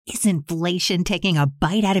Is inflation taking a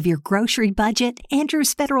bite out of your grocery budget?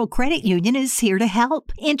 Andrews Federal Credit Union is here to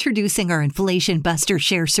help. Introducing our Inflation Buster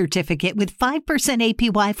Share Certificate with 5%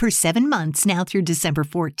 APY for 7 months now through December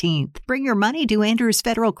 14th. Bring your money to Andrews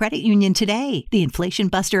Federal Credit Union today. The Inflation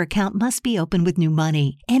Buster account must be open with new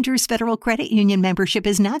money. Andrews Federal Credit Union membership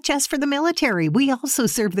is not just for the military. We also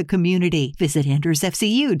serve the community. Visit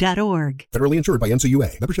andrewsfcu.org. Federally insured by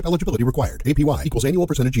NCUA. Membership eligibility required. APY equals annual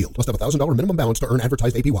percentage yield. Must have $1,000 minimum balance to earn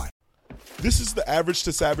advertised APY. This is the Average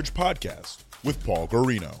to Savage podcast with Paul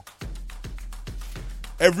Garino.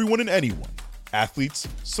 Everyone and anyone, athletes,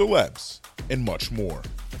 celebs, and much more.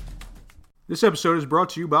 This episode is brought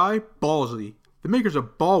to you by Ballsy, the makers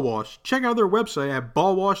of Ball Wash. Check out their website at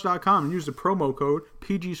ballwash.com and use the promo code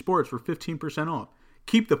PGSports for 15% off.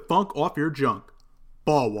 Keep the funk off your junk.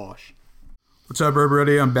 Ball Wash. What's up,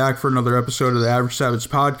 everybody? I'm back for another episode of the Average Savage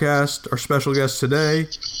podcast. Our special guest today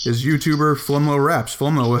is YouTuber Flemlo Raps.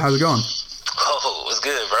 Flemlo, how's it going? Oh, it's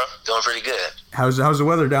good, bro. Doing pretty good. How's the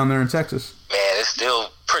weather down there in Texas? Man, it's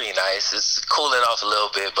still pretty nice. It's cooling off a little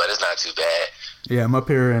bit, but it's not too bad. Yeah, I'm up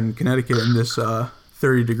here in Connecticut in this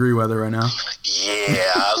 30-degree weather right now.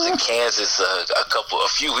 Yeah, I was in Kansas a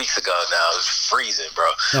few weeks ago now. It was freezing, bro.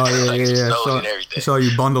 Oh, yeah. Snowed and everything. I saw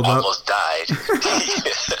you bundled Almost up. Almost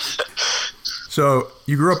died. So,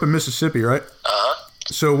 you grew up in Mississippi, right? Uh-huh.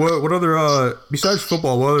 So, what other, besides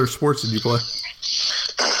football, what other sports did you play?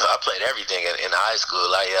 I played everything in high school.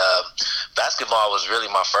 Basketball was really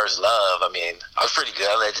my first love. I mean, I was pretty good.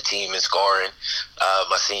 I led the team in scoring.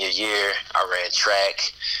 My senior year, I ran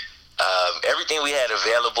track. Everything we had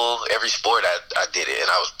available, every sport, I did it, and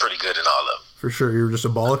I was pretty good in all of them. For sure. You were just a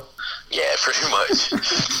baller? Yeah, pretty much.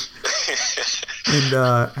 And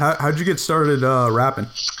how'd you get started rapping?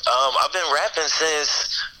 I've been rapping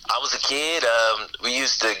since I was a kid. We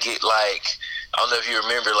used to get I don't know if you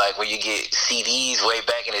remember, when you get CDs way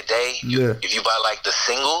back in the day. If you buy the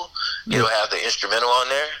single, it'll have the instrumental on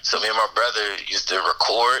there. So me and my brother used to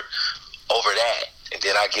record over that. And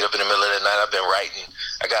then I get up in the middle of the night. I've been writing.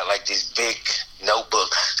 I got these big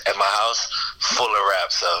notebooks at my house full of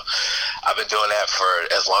rap. So I've been doing that for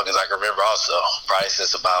as long as I can remember also. Probably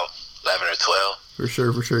since about 11 or 12. For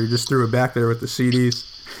sure. You just threw it back there with the CDs.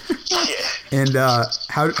 Yeah. And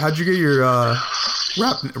how'd you get your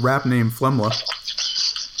rap name Flemlo?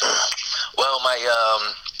 Well,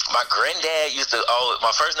 my granddad used to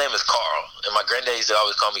my first name is Carl, and my granddad used to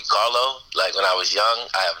always call me Carlo. When I was young,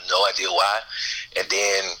 I have no idea why. And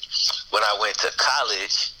then when I went to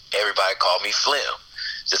college, everybody called me Flem.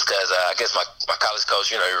 Just because I guess my college coach,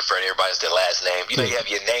 he referred to everybody as their last name. You have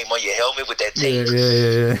your name on your helmet with that tape.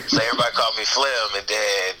 Yeah. So everybody called me Flem, and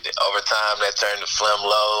then over time that turned to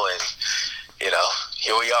Flemlo, and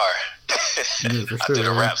here we are. Yeah, for sure, I threw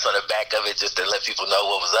the raps on the back of it just to let people know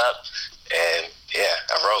what was up, and yeah,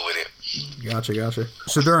 I rolled with it. Gotcha.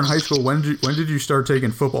 So during high school, when did you start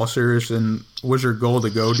taking football serious, and was your goal to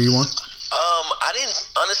go D1? I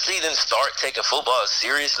honestly didn't start taking football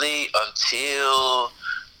seriously until,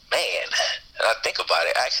 and I think about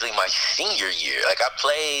it, actually my senior year. I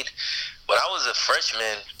played, when I was a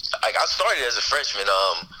freshman, I started as a freshman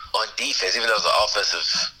on defense, even though I was an offensive.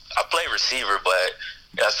 I played receiver, but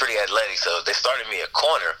I was pretty athletic, so they started me at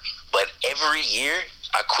corner. But every year,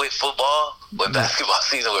 I quit football when basketball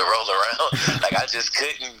season would roll around. I just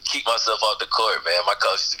couldn't keep myself off the court, man. My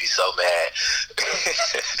coach used to be so mad.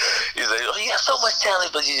 He's like, "Oh, you have so much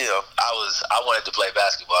talent," but I wanted to play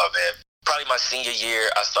basketball, man. Probably my senior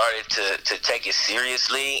year, I started to take it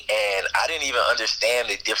seriously, and I didn't even understand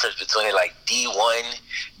the difference between D1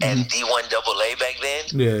 and D1 AA back then,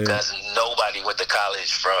 because nobody went to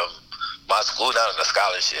college from my school, not on a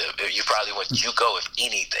scholarship. You probably went JUCO, if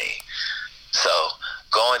anything. So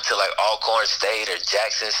going to Alcorn State or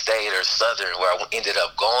Jackson State or Southern, where I ended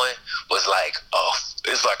up going, was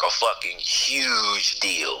it's a fucking huge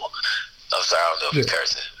deal. I'm sorry, I don't know if you're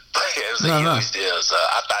cursing, but it was a huge deal. So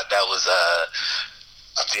I thought that was,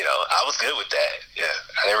 I was good with that. Yeah,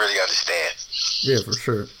 I didn't really understand. Yeah, for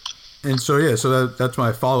sure. And so that's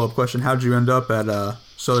my follow-up question. How'd you end up at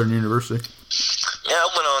Southern University? Yeah, I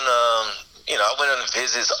went on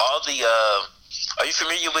visits. Are you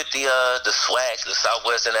familiar with the SWAC, the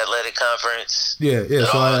Southwestern Athletic Conference? Yeah.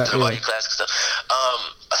 All your classic stuff.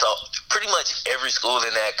 So pretty much every school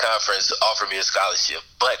in that conference offered me a scholarship.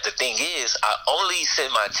 But the thing is, I only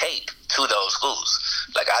sent my tape to those schools.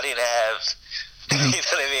 I didn't have, you know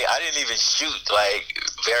what I mean? I didn't even shoot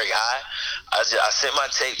very high. I sent my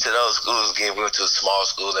tape to those schools. Again, we went to a small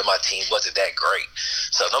school, and my team wasn't that great,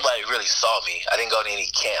 so nobody really saw me. I didn't go to any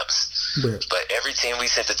camps. But every team we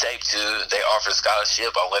sent the tape to, they offered a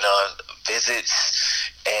scholarship. I went on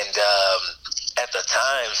visits, and at the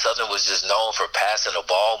time, Southern was just known for passing the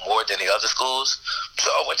ball more than the other schools, so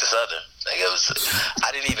I went to Southern. Like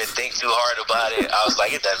I didn't even think too hard about it. I was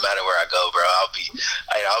like, it doesn't matter where I go, bro. I'll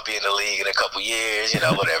be in the league in a couple years,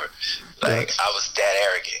 whatever. Like I was that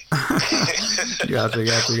arrogant.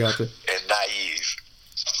 Gotcha. And naive.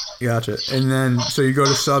 Gotcha. And then, so you go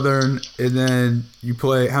to Southern, and then you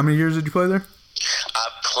play. How many years did you play there? I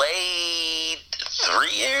played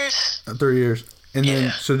 3 years. 3 years. And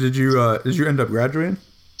then, so did you end up graduating?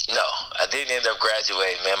 No, I didn't end up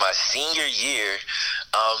graduating, man. My senior year,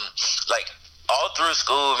 like all through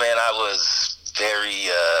school, man, I was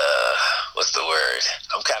very, what's the word?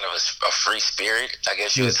 I'm kind of a free spirit, I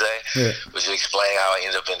guess you would say. Yeah. Which would explain how I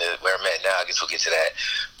ended up where I'm at now. I guess we'll get to that.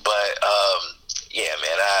 But, yeah,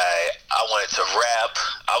 man, I wanted to rap.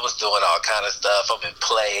 I was doing all kind of stuff. I'm in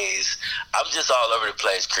plays. I'm just all over the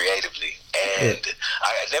place creatively. And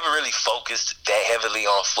I never really focused that heavily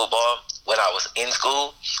on football. When I was in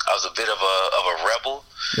school, I was a bit of a rebel.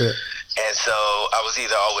 Yeah. And so I was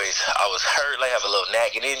hurt, like I have a little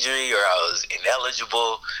nagging injury, or I was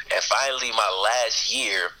ineligible. And finally, my last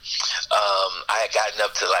year, I had gotten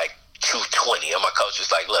up to like 220, and my coach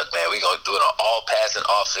was like, look, man, we're going to do it on all passing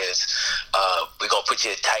offense. We're going to put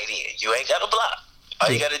you at tight end. You ain't got to block. All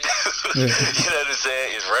you got to do, you know what I'm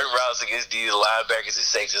saying, is run routes against these linebackers and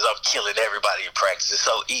safeties. I'm killing everybody in practice. It's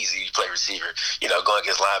so easy to play receiver, going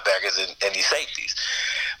against linebackers and these safeties.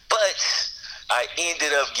 But I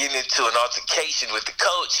ended up getting into an altercation with the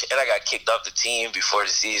coach, and I got kicked off the team before the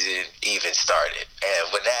season even started. And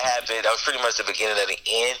when that happened, that was pretty much the beginning of the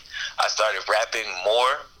end. I started rapping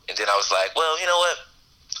more. And then I was like, well, you know what?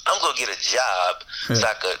 I'm going to get a job so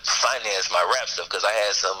I could finance my rap stuff, because I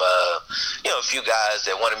had some, a few guys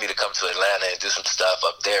that wanted me to come to Atlanta and do some stuff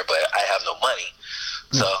up there, but I have no money.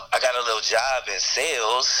 So I got a little job in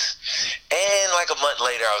sales, and like a month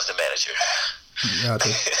later, I was the manager. Gotcha.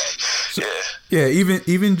 So, yeah,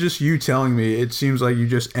 even just you telling me, it seems like you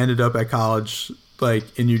just ended up at college, like,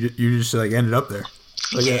 and you just like ended up there.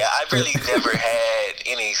 Like, I really never had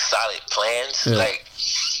any solid plans. Yeah. Like,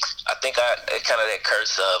 I think kind of that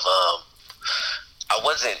curse of I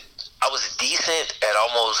was decent at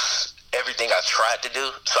almost everything I tried to do,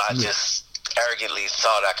 so I just arrogantly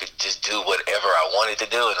thought I could just do whatever I wanted to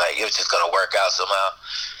do, and like it was just gonna work out somehow.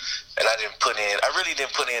 And I really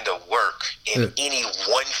didn't put in the work in any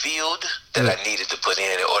one field that I needed to put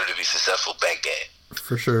in order to be successful back then.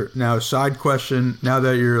 For sure. Now, side question, now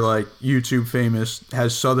that you're like YouTube famous,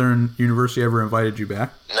 has Southern University ever invited you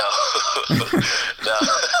back? No. No.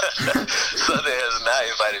 Southern has not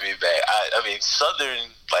invited me back. I mean, Southern,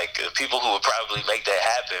 like, people who would probably make that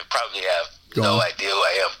happen probably have no idea who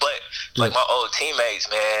I am. But, like, my old teammates,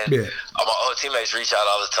 man, my old teammates reach out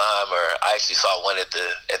all the time. Or I actually saw one at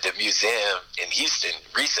the museum in Houston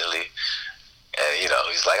recently. And,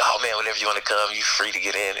 he's like, oh, man, whenever you want to come, you're free to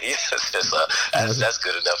get in. That's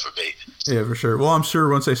good enough for me. Yeah, for sure. Well, I'm sure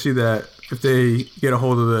once they see that, if they get a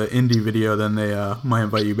hold of the indie video, then they might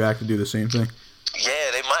invite you back to do the same thing.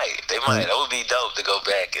 Yeah, they might. That would be dope to go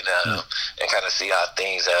back and kind of see how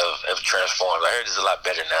things have transformed. I heard it's a lot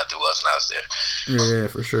better now through us when I was there. Yeah,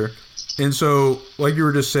 for sure. And so, like you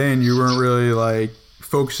were just saying, you weren't really, like,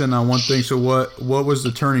 focusing on one thing. So what was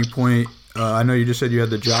the turning point? I know you just said you had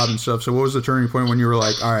the job and stuff. So what was the turning point when you were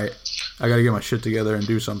like, all right, I got to get my shit together and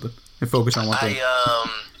do something and focus on one thing? When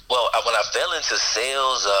I fell into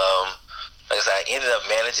sales, like I said, I ended up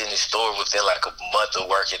managing the store within like a month of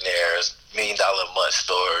working there. $1 million a month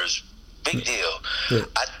stores, big deal. Yeah.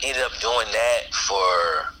 I ended up doing that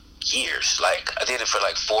for years. Like I did it for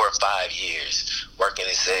like 4 or 5 years, working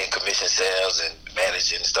and selling commission sales and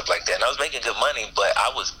managing and stuff like that. And I was making good money, but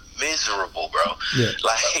I was miserable, bro. Yeah.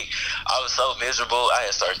 Like I was so miserable. I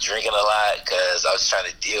had started drinking a lot because I was trying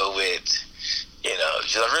to deal with,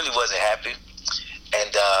 just I really wasn't happy.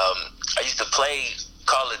 And I used to play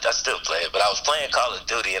I still play it, but I was playing Call of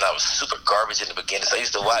Duty and I was super garbage in the beginning. So I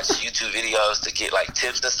used to watch YouTube videos to get like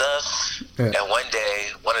tips and stuff. Yeah. And one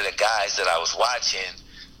day, one of the guys that I was watching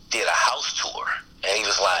did a house tour. And he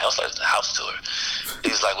was like, the house tour.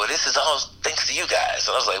 He was like, well, this is all thanks to you guys.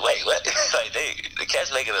 And I was like, wait, what? Like, the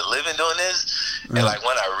cat's making a living doing this? Mm-hmm. And like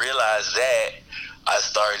when I realized that, I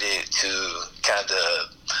started to kind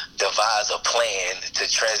of devise a plan to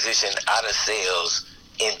transition out of sales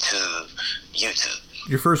into YouTube.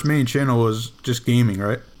 Your first main channel was just gaming,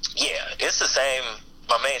 right? Yeah, it's the same.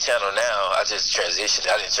 My main channel now, I just transitioned.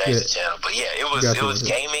 I didn't change the channel, but yeah, it was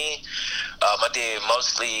gaming. I did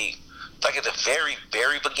mostly, like at the very,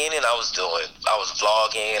 very beginning, I was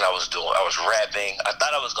vlogging, I was rapping. I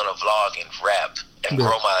thought I was gonna vlog and rap and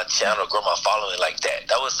grow my channel, grow my following like that.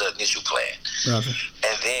 That was the initial plan. Gotcha.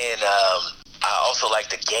 And then I also like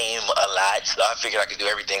the game a lot, so I figured I could do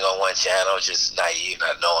everything on one channel, just naive,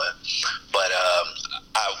 not knowing. But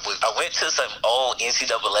I went to some old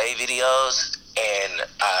NCAA videos, and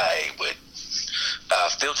I would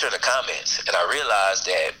filter the comments, and I realized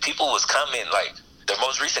that people was commenting, like, their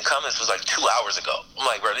most recent comments was like 2 hours ago. I'm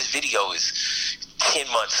like, bro, this video is 10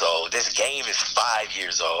 months old. This game is 5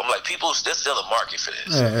 years old. I'm like, there's still a market for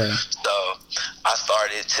this. Yeah. So I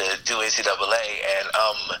started to do NCAA, and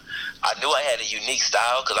I knew I had a unique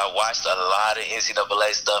style because I watched a lot of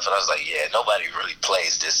NCAA stuff, and I was like, yeah, nobody really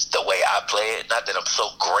plays this the way I play it. Not that I'm so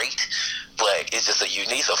great, but it's just a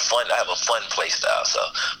unique, I have a fun play style. So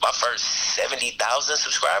my first 70,000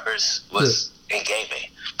 subscribers was in gaming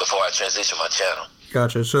before I transitioned my channel.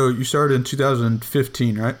 Gotcha. So you started in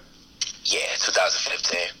 2015, right? Yeah,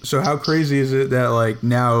 2015. So how crazy is it that, like,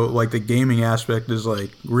 now, like, the gaming aspect is,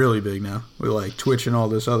 like, really big now with, like, Twitch and all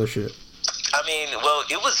this other shit? I mean, well,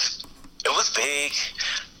 it was big.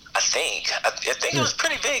 I think it was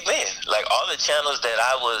pretty big then. Like, all the channels that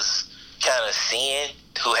I was kind of seeing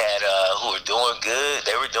who were doing good,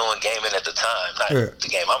 they were doing gaming at the time. Not the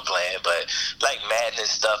game I'm playing, but like Madden and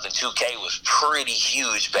stuff, and 2K was pretty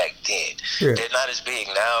huge back then. They're not as big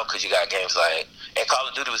now because you got games like, and Call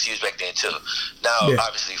of Duty was huge back then too. Now,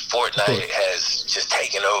 obviously, Fortnite has just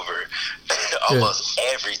taken over almost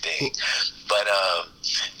everything. But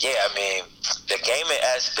I mean, the gaming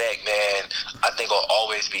aspect, man, I think will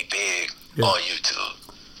always be big on YouTube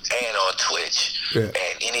and on Twitch and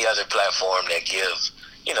any other platform that give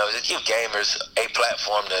gamers a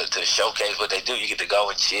platform to showcase what they do. You get to go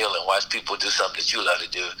and chill and watch people do something that you love to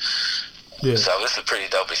do. So it's a pretty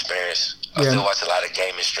dope experience. I still watch a lot of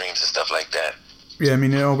gaming streams and stuff like that. Yeah, I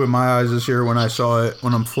mean, it opened my eyes this year when I saw it,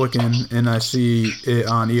 when I'm flicking and I see it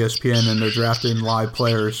on ESPN and they're drafting live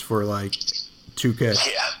players for, like, 2K.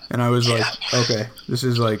 Yeah. And I was like, okay, this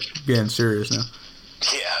is, like, getting serious now.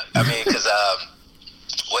 Yeah, I mean, because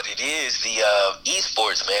what it is, the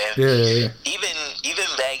esports, man. Yeah. Even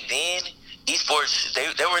back then, esports,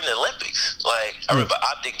 they were in the Olympics. Like, I remember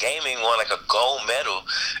Optic Gaming won, like, a gold medal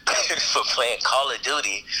for playing Call of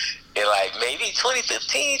Duty in, like, maybe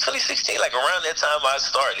 2015, 2016, like, around that time I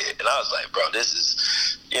started. And I was like, bro, this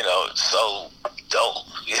is, so dope.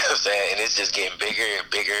 You know what I'm saying? And it's just getting bigger and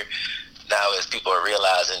bigger now as people are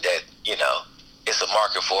realizing that, it's a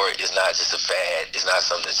market for it. It's not just a fad. It's not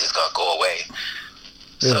something that's just going to go away.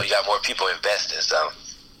 So you got more people investing. So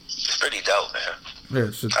it's pretty dope, man.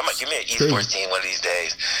 Yeah, I might give me an esports team one of these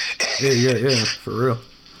days. yeah, for real.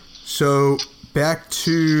 So back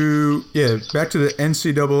to the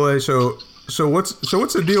NCAA. So what's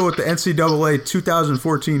the deal with the NCAA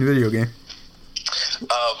 2014 video game?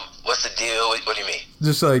 What's the deal? What do you mean?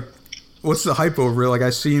 Just like, what's the hype over it? Like,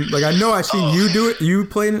 I know I seen you do it, you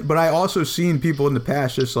playing it, but I also seen people in the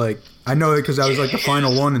past just like, I know it because I was like the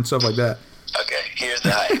final one and stuff like that. Okay, here's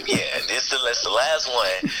the hype. It's the last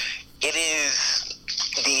one. It is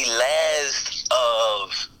the last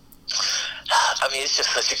of. I mean, it's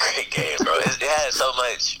just such a great game, bro. It has so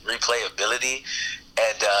much replayability,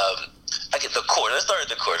 and I get the core. Let's start at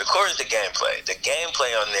the core. The core is the gameplay. The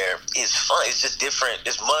gameplay on there is fun. It's just different.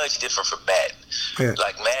 It's much different from Madden. Yeah.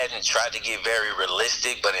 Like, Madden tried to get very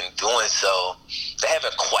realistic, but in doing so, they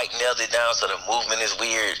haven't quite nailed it down, so the movement is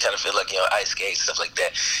weird. Kind of feel like, ice skates, stuff like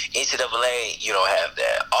that. NCAA, you don't have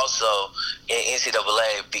that. Also, in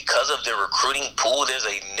NCAA, because of the recruiting pool, there's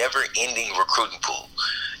a never-ending recruiting pool.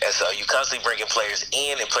 And so you constantly bringing players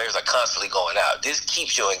in, and players are constantly going out. This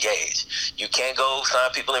keeps you engaged. You can't go sign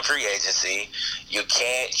people in free agency. You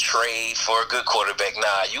can't trade for a good quarterback.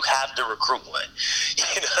 Nah, you have to recruit one.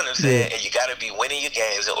 You know what I'm saying? And you got to be winning your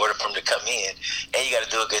games in order for them to come in, and you got to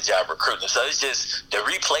do a good job recruiting. So it's just the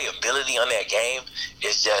replayability on that game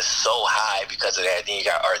is just so high because of that. Then you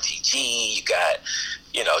got RTG, you got,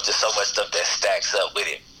 just so much stuff that stacks up with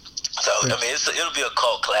it. So, I mean, it'll be a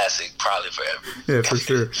cult classic probably forever. Yeah, for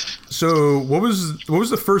sure. So, what was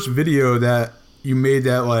the first video that you made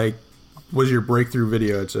that, like, was your breakthrough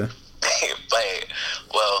video, I'd say?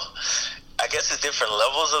 Well, I guess it's different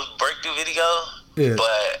levels of breakthrough video,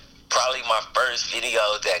 but probably my first video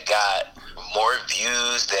that got more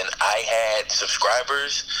views than I had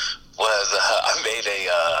subscribers was I made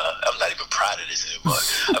I'm not even proud of this anymore.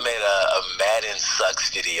 I made a Madden Sucks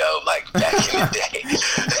video, like, back in the day.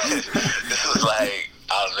 This was like,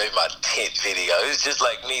 I made my 10th video. It was just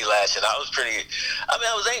like me lashing. I was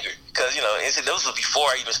angry because, this was before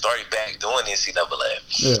I even started back doing NCAA.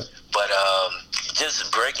 Yeah. But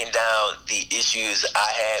just breaking down the issues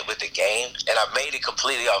I had with the game, and I made it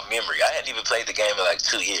completely off memory. I hadn't even played the game in like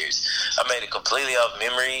 2 years. I made it completely off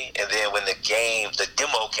memory, and then when the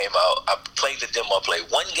demo came out, I played the demo, played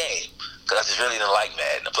one game, because I just really didn't like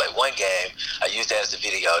Madden. I played one game. I used that as the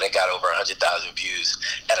video. They got over 100,000 views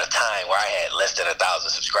at a time where I had less than 1,000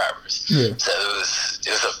 subscribers. Yeah. So it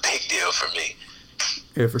was a big deal for me.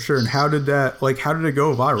 Yeah, for sure. And how did it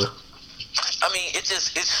go viral? I mean, it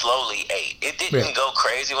slowly ate. It didn't go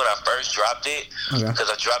crazy when I first dropped it, because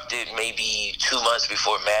I dropped it maybe 2 months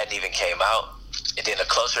before Madden even came out. And then the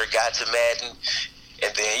closer it got to Madden,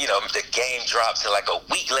 and then, you know, the game drops, and like a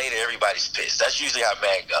week later, everybody's pissed. That's usually how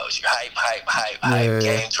Madden goes. You hype.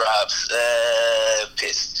 Game drops,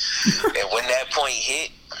 pissed. And when that point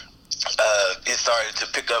hit, it started to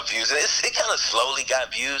pick up views. And it kind of slowly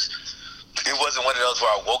got views. It wasn't one of those where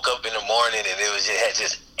I woke up in the morning and it had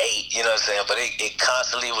just ate, you know what I'm saying? But it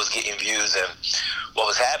constantly was getting views. And what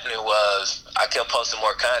was happening was I kept posting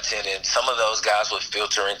more content, and some of those guys would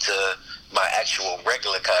filter into my actual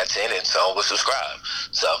regular content, and some would subscribe.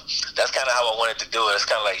 So that's kind of how I wanted to do it. It's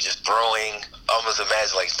kind of like just almost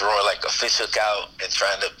imagine like throwing like a fish hook out and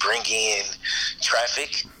trying to bring in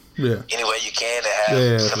traffic any way you can to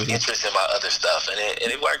have some interest in my other stuff. And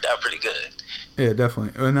it worked out pretty good. Yeah,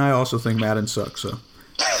 definitely. And I also think Madden sucks, so.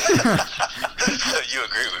 You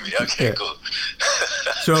agree with me? Okay, cool.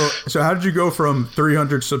 So how did you go from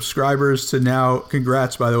 300 subscribers to now,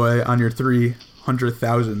 congrats, by the way, on your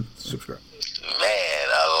 300,000 subscribers? Man,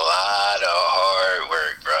 a lot of hard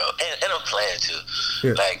work, bro. And I'm planning to.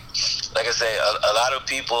 Yeah. Like I say, a lot of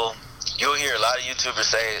people, you'll hear a lot of YouTubers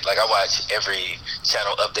say, like, I watch every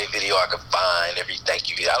channel update video I can find, every thank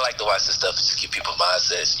you video. I like to watch this stuff and just give people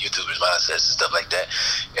mindsets, YouTubers mindsets and stuff like that,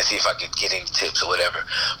 and see if I could get any tips or whatever.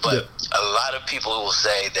 But a lot of people will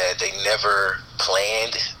say that they never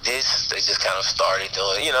planned this. They just kind of started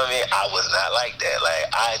doing it. You know what I mean? I was not like that.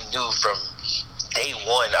 Like, I knew from day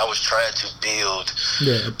one I was trying to build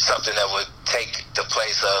something that would take the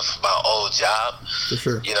place of my old job. For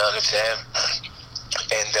sure. You know what I'm saying?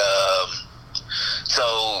 And so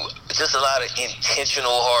just a lot of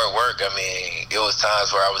intentional hard work. I mean, it was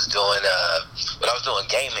times where I was doing when I was doing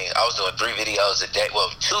gaming, I was doing 3 videos a day.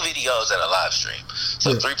 Well, 2 videos and a live stream.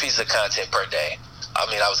 So 3 pieces of content per day. I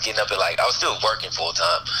mean, I was getting up at I was still working full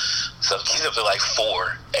time. So I'm getting up at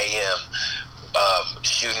 4 a.m.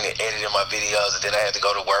 Shooting and editing my videos, and then I had to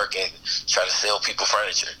go to work and try to sell people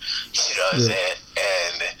furniture. You know what I'm saying?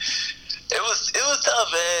 And it was tough,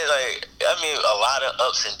 man. Like, I mean, a lot of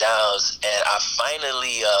ups and downs. And I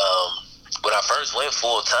finally, when I first went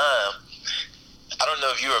full time, I don't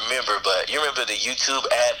know if you remember, but you remember the YouTube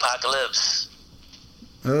adpocalypse?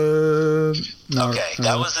 No. Okay,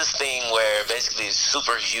 that was this thing where basically a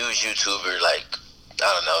super huge YouTuber, like,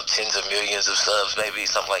 I don't know, tens of millions of subs, maybe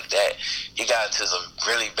something like that. He got into some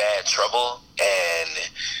really bad trouble, and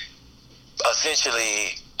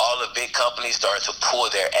essentially all the big companies started to pull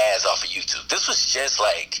their ads off of YouTube. This was just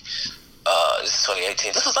like, this is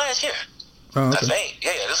 2018. This was last year. Oh, okay. I think.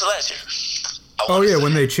 Yeah, this was last year.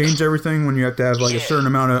 When they changed everything, when you have to have a certain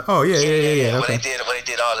amount of. Oh, yeah. Okay. When they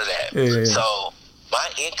did all of that. Yeah. So my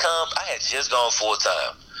income, I had just gone full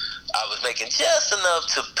time. I was making just enough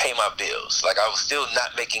to pay my bills. Like, I was still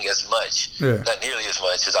not making as much, not nearly as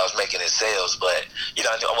much as I was making in sales, but, you know,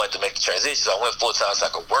 I knew I wanted to make the transition, so I went full-time so I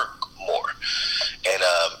could work more. And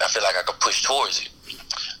I feel like I could push towards it.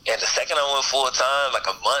 And the second I went full-time, like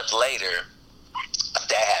a month later,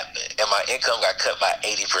 that happened, and my income got cut by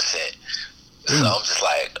 80%. So I'm just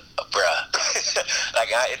like, bruh.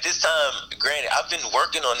 At this time, granted, I've been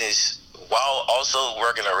working on this while also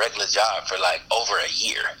working a regular job for over a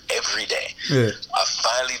year, every day. I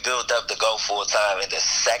finally built up to go full time, and the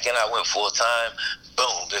second I went full time,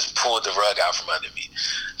 boom, just pulled the rug out from under me.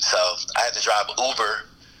 So I had to drive Uber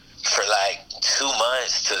for 2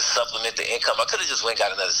 months to supplement the income. I could have just went and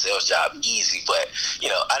got another sales job easy, but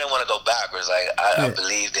I didn't want to go backwards. I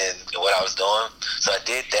believed in what I was doing, so I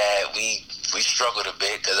did that. We struggled a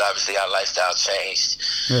bit because obviously our lifestyle changed.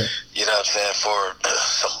 You know what I'm saying? For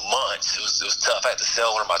some months, it was tough. I had to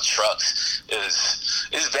sell one of my trucks. It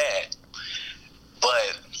was bad,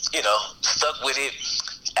 but stuck with it.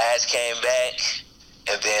 Ads came back,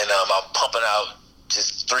 and then I'm pumping out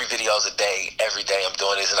just 3 videos a day every day. I'm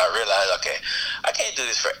doing this, and I realized, okay, I can't do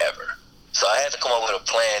this forever. So I had to come up with a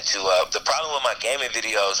plan to. The problem with my gaming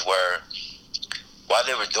videos were, while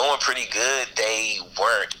they were doing pretty good, they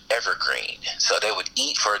weren't evergreen. So they would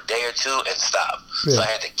eat for a day or 2 and stop. So I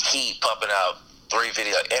had to keep pumping out 3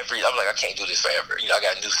 videos I'm like, I can't do this forever. I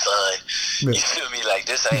got a new son. You feel me?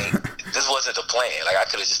 This wasn't the plan. I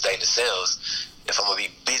could have just stayed in the sales if I'm going to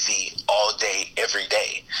be busy all day, every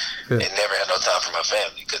day, and never had no time for my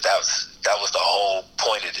family, because that was the whole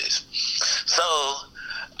point of this. So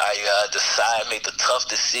I made the tough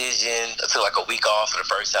decision. I took a week off for the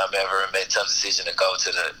first time ever, and made a tough decision to go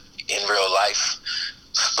to the in real life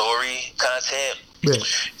story content. Yeah.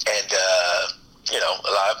 And,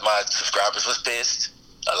 a lot of my subscribers was pissed.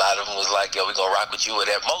 A lot of them was like, yo, we're going to rock with you.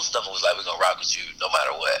 Whatever. Most of them was like, we're going to rock with you no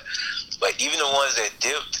matter what. But even the ones that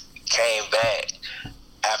dipped came back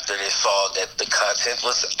after they saw that the content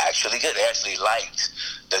was actually good. They actually liked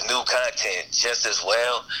the new content just as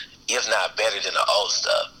well, if not better than the old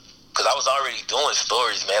stuff. Because I was already doing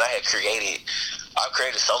stories, man. I've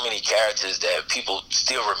created so many characters that people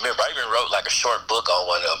still remember. I even wrote like a short book on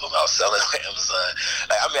one of them. I was selling on Amazon.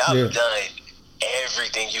 I've done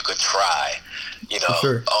everything you could try,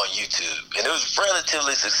 on YouTube. And it was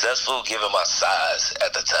relatively successful given my size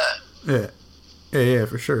at the time. Yeah,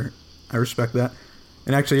 for sure. I respect that.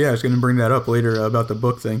 And actually, I was going to bring that up later about the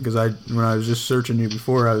book thing, because when I was just searching you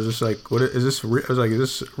before, I was just like, "What is this real?" I was like, "Is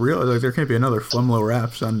this real?" I was like, "There can't be another Flumlo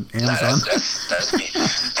Raps on Amazon." That's me.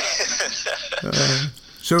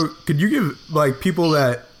 So, could you give like people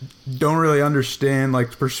that don't really understand like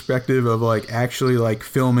the perspective of like actually like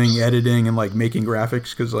filming, editing, and like making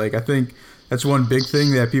graphics? Because like I think that's one big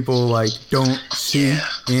thing that people like don't see,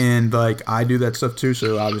 and like I do that stuff too.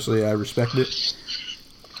 So obviously, I respect it.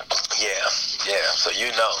 So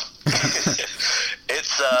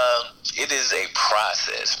it is a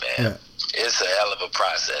process, man. Yeah. It's a hell of a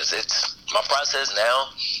process. My process now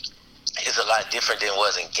is a lot different than it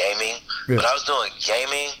was in gaming. Yeah. When I was doing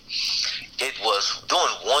gaming, it was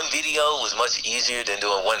doing one video was much easier than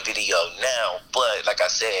doing one video now. But like I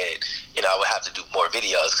said, I would have to do more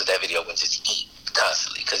videos because that video would just eat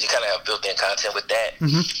constantly because you kind of have built-in content with that.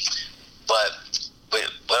 Mm-hmm. But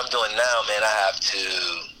what I'm doing now, man,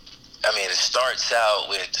 it starts out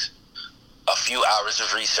with a few hours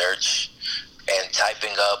of research and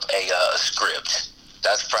typing up a script.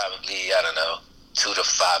 That's probably, 2 to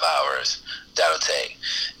 5 hours that'll take.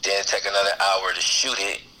 Then take another hour to shoot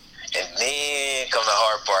it. And then come the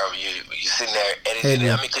hard part where you sitting there editing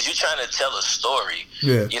it. Because you're trying to tell a story.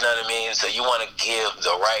 Yeah. You know what I mean? So you want to give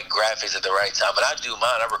the right graphics at the right time. But I do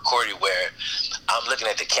mine. I record it where I'm looking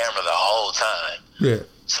at the camera the whole time. Yeah.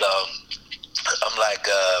 So I'm like,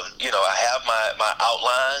 I have my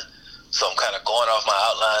outline, so I'm kind of going off my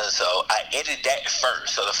outline. So I edit that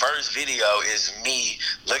first. So the first video is me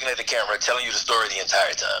looking at the camera, telling you the story the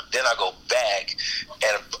entire time. Then I go back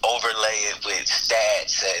and overlay it with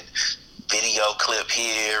stats and video clip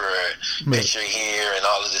here or picture here and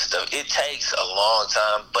all of this stuff. It takes a long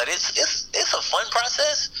time, but it's a fun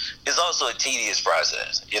process. It's also a tedious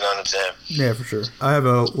process. You know what I'm saying? Yeah, for sure. I have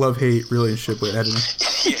a love-hate relationship with editing.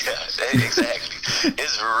 Yeah, exactly.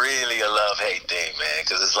 It's really a love-hate thing, man,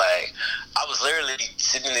 because it's like I was literally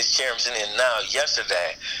sitting in this chair I'm sitting in now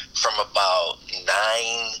yesterday from about 9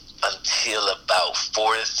 until about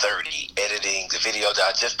 4:30 editing the video that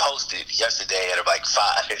I just posted yesterday at like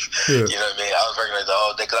 5. Yeah. You know what I mean? I was working the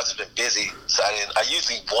whole day because I've just been busy. So I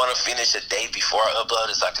usually want to finish a day before I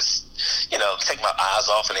upload it so I can, take my eyes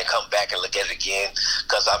off and then come back and look at it again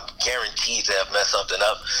because I'm guaranteed to have messed something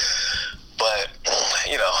up. But,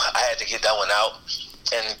 I had to get that one out.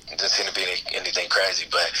 And it doesn't seem to be anything crazy,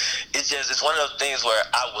 but it's one of those things where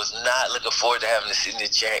I was not looking forward to having to sit in the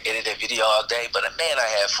chair and edit that video all day, but man, I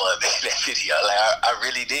had fun making that video. Like, I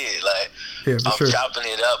really did. Like, I'm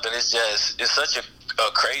chopping it up, and it's such a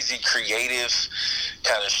crazy, creative,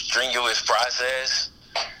 kind of strenuous process.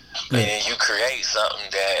 And you create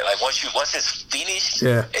something that, like, once it's finished,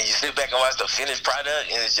 and you sit back and watch the finished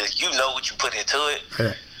product, and it's just, what you put into it.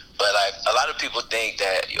 Yeah. But like a lot of people think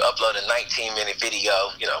that you upload a 19-minute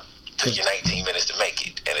video, took you 19 minutes to make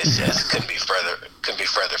it, and it's just couldn't be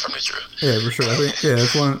further from the truth. Yeah, for sure. I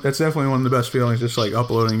think that's definitely one of the best feelings, just like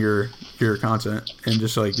uploading your content and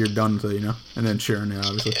just like you're done with it, and then sharing it,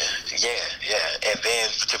 obviously. Yeah, and then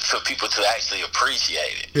for people to actually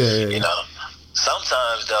appreciate it. Yeah.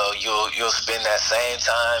 Sometimes though you'll spend that same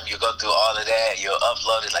time, you go through all of that, you'll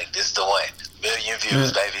upload it like this is the one, 1 million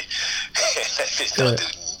views, baby. Don't do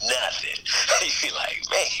nothing. You be like,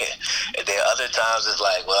 man. And then other times it's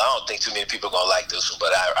like, well, I don't think too many people are gonna like this one,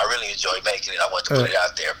 but I really enjoy making it. I want to put it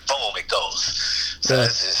out there. Boom, it goes. So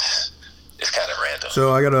it's kind of random.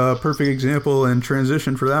 So I got a perfect example and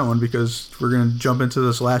transition for that one because we're gonna jump into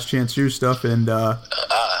this Last Chance U stuff, and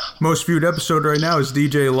most viewed episode right now is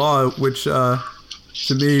DJ Law, which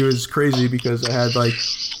to me was crazy because I had like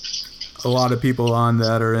a lot of people on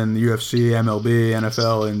that are in the UFC, MLB,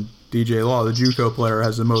 NFL, and DJ Law, the JUCO player,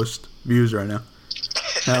 has the most views right now.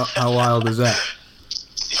 How wild is that?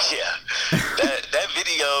 Yeah, that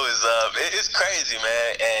video is it's crazy,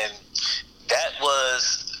 man. And that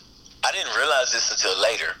was, I didn't realize this until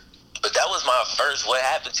later, but that was my first What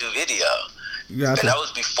Happened To video. Gotcha. And that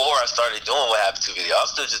was before I started doing What Happened To video. I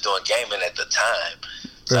was still just doing gaming at the time.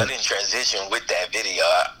 So I didn't transition with that video.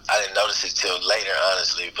 I didn't notice it till later,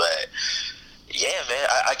 honestly. But yeah, man,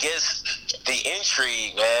 I guess the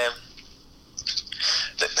intrigue, man,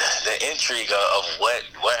 the intrigue of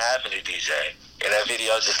what happened to DJ, and that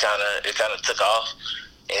video just kind of took off,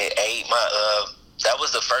 and it ate my. That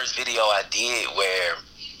was the first video I did where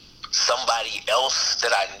somebody else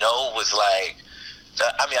that I know was like,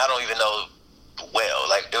 I mean, I don't even know well.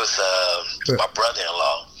 Like, it was my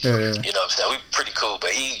brother-in-law. Yeah. You know what I'm saying? We pretty cool,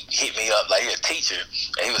 but he hit me up like, he's a teacher,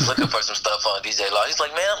 and he was looking for some stuff on DJ Law. He's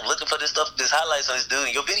like, man, I'm looking for this stuff, this highlights on this dude,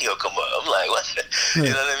 and your video come up. I'm like, what? You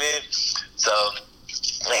know what I mean? So,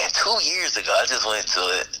 man, 2 years ago, I just went to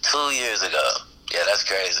it. 2 years ago. Yeah, that's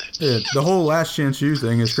crazy. Yeah, the whole Last Chance U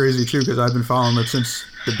thing is crazy, too, because I've been following it since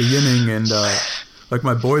the beginning, and, like,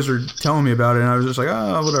 my boys were telling me about it, and I was just like,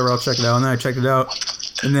 oh, whatever, I'll check it out. And then I checked it out,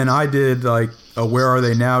 and then I did, like, a Where Are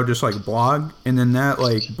They Now, just, like, blog, and then that,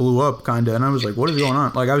 like, blew up, kind of, and I was like, what is going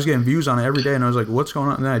on? Like, I was getting views on it every day, and I was like, what's going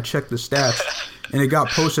on? And then I checked the stats, and it got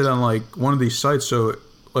posted on, like, one of these sites, so,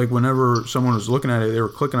 like, whenever someone was looking at it, they were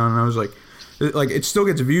clicking on it, and I was like, it still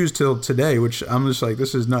gets views till today, which I'm just like,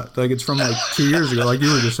 this is not, like, it's from, like, 2 years ago, like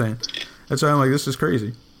you were just saying. That's why I'm like, this is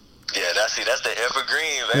crazy. Yeah, that's the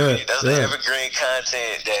evergreen, baby. Yeah, that's the evergreen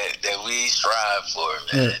content that we strive for,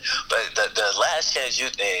 man. Yeah. But the Last Chance U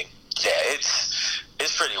thing, yeah,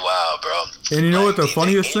 it's pretty wild, bro. And you know what the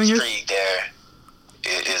funniest thing is? The intrigue there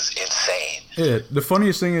is insane. Yeah, the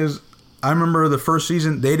funniest thing is, I remember the first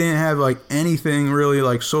season, they didn't have, like, anything really,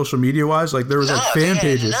 like, social media-wise. Like, there was, like, fan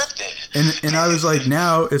pages. Nothing. And I was like,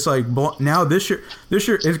 now it's like, now this year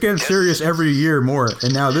it's getting serious every year more.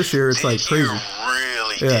 And now this year it's like crazy.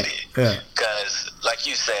 Really did it. Yeah. Because, like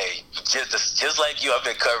you say, just like you, I've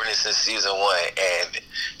been covering it since season 1. And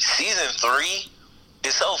season 3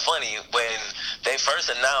 is so funny. When they first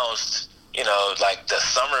announced, you know, like the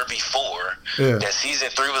summer before, that season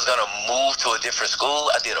 3 was going to move to a different school,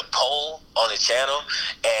 I did a poll on the channel,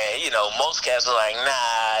 and, you know, most cats were like,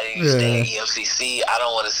 nah, you stay at EMCC, I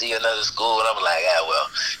don't want to see another school, and I'm like, well,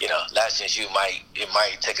 you know, Last Chance U might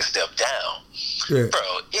take a step down. Yeah. Bro,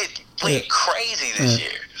 it went crazy this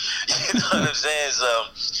year. You know what I'm saying? So,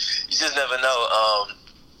 you just never know.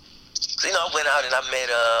 So, you know, I went out and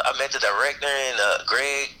I met the director and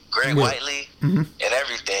Greg Whiteley and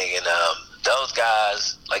everything, and those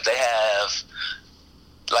guys, like, they have,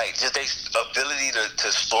 like, just their ability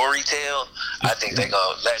to story tell. I think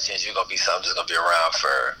Last Chance U gonna be something that's gonna be around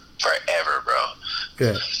for forever, bro.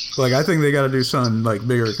 Yeah, like, I think they got to do something, like,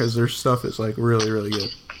 bigger, because their stuff is, like, really, really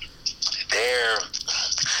good.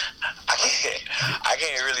 I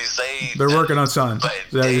can't really say they're working on something, but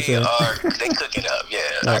they cooking up. Yeah,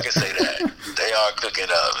 I can say that they are cooking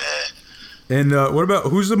up, man. And what about,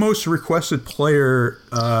 who's the most requested player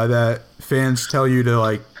that fans tell you to,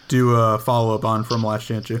 like, do a follow up on from Last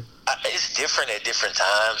Chance U? It's different at different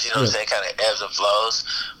times. You know what I'm saying? Kind of ebbs and flows.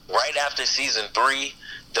 Right after season 3,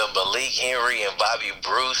 the Malik Henry and Bobby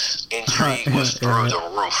Bruce intrigue was through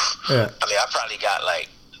the roof. Yeah. I mean, I probably got like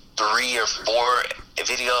 3 or 4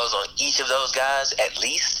 videos on each of those guys at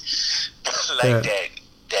least. Like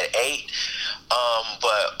that 8.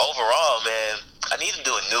 But overall, man, I need to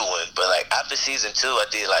do a new one. But like after season 2, I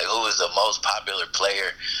did like who was the most popular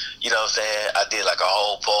player. You know what I'm saying? I did like a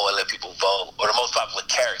whole poll and let people vote, or the most popular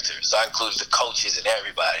character. So I included the coaches and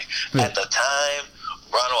everybody. Yeah. At the time,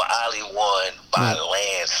 Ronald Ali won by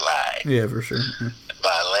landslide. Yeah, for sure. Yeah.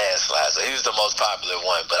 By landslide. So he was the most popular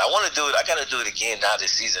one. But I want to do it. I got to do it again now that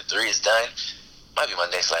season 3 is done. Might be my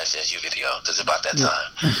next Last Chance U video. Because it's about that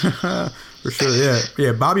time. For sure, yeah.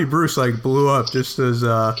 Yeah, Bobby Bruce, like, blew up just as...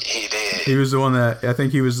 he did. He was the one that... I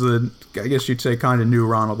think he was the... I guess you'd say kind of new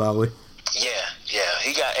Ronald Ali. Yeah.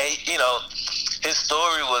 He got... You know, his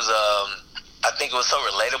story was... I think it was so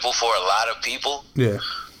relatable for a lot of people. Yeah.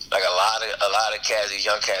 Like, a lot of cats, these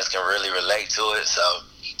young cats can really relate to it, so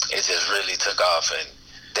it just really took off. And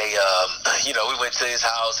they... you know, we went to his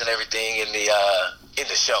house and everything in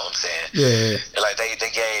the show, I'm saying. Yeah. And like, they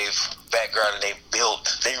gave background and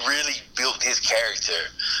they really built his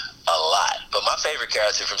character a lot. But my favorite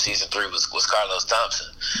character from season 3 was Carlos Thompson.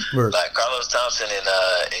 Word. Like Carlos Thompson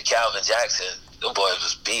and Calvin Jackson, them boys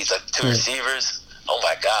was beats. Like 2 receivers. Oh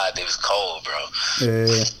my God, they was cold, bro.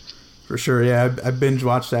 Yeah. For sure. Yeah, I binge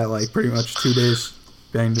watched that like pretty much 2 days.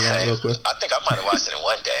 Banged it out real quick. I think I might have watched it in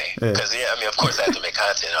one day. Because, I mean, of course I had to make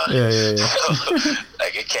content on it. Yeah. So,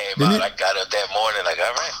 like, it came out. I got up that morning, like,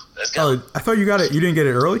 all right, let's go. Oh, I thought you didn't get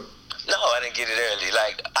it early? No, I didn't get it early.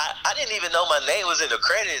 Like, I didn't even know my name was in the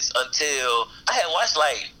credits until I had watched,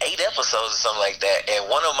 like, 8 episodes or something like that. And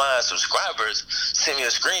one of my subscribers sent me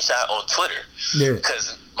a screenshot on Twitter. Yeah.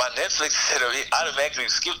 Because my Netflix set up, it automatically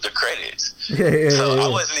skipped the credits. Yeah. I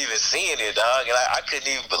wasn't even seeing it, dog, and I couldn't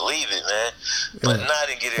even believe it, man. But now I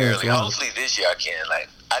didn't get it early. Hopefully this year I can. Like,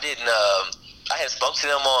 I didn't. I had spoke to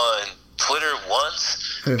them on Twitter once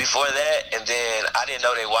before that, and then I didn't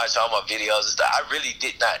know they watched all my videos and stuff. I really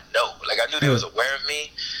did not know. Like, I knew they was aware of me,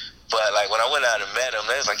 but like when I went out and met them,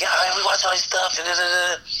 they was like, "Yeah, we watch all this stuff,"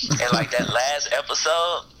 and like that last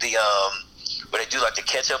episode, the where they do like the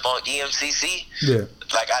catch up on EMCC. Yeah.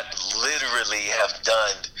 Like, I literally have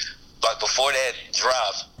done, like, before that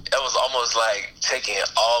drop, it was almost like taking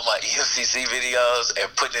all my EMCC videos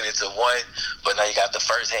and putting it into one, but now you got the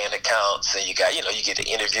first-hand accounts, and you got, you get the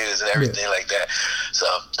interviews and everything like that. So,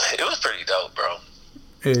 it was pretty dope, bro.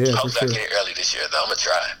 Yeah, Hopefully for sure. I get it early this year, though. I'm going to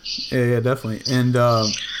try. Yeah, definitely. And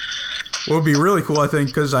what would be really cool, I think,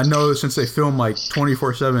 because I know since they film, like,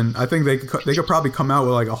 24/7, I think they could probably come out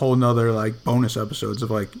with, like, a whole nother, like, bonus episodes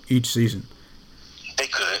of, like, each season. They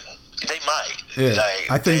could. They might. Yeah, like,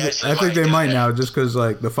 I think they might now, just because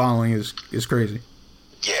like the following is crazy.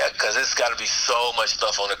 Yeah, because it's got to be so much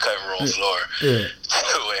stuff on the cutting room floor. Yeah.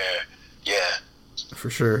 For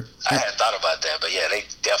sure. I hadn't thought about that, but yeah, they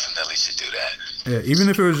definitely should do that. Yeah, even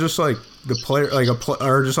if it was just like the player, like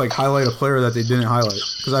or just like highlight a player that they didn't highlight.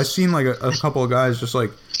 Because I've seen like a couple of guys just like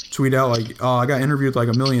tweet out like, "Oh, I got interviewed like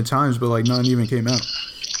 1,000,000 times, but like none even came out."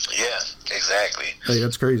 Yeah, exactly. Like,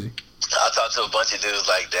 that's crazy. I talked to a bunch of dudes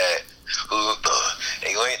like that who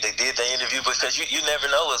they did the interview because you never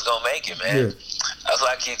know what's gonna make it, man. Yeah. That's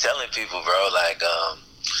why I keep telling people, bro. Like,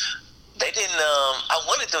 they didn't. I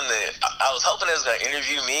wanted them to. I was hoping they was gonna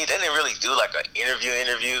interview me. They didn't really do like an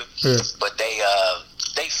interview, Yeah. but they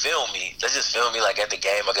filmed me. They just filmed me like at the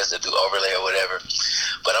game. I guess they do overlay or whatever.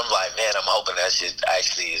 But I'm like, man, I'm hoping that shit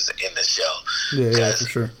actually is in the show. Yeah, for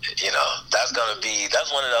sure. That's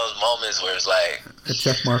one of those moments where it's like a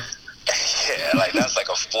check mark. Yeah, like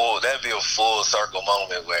that'd be a full circle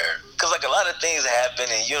moment where, cause like a lot of things happen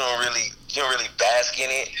and you don't really bask in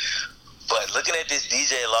it. But looking at this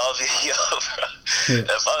DJ Law video,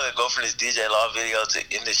 bro, if I would go for this DJ Law video to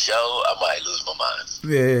end the show, I might lose my mind.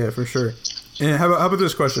 Yeah, for sure. And how about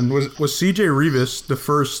this question? Was CJ Revis the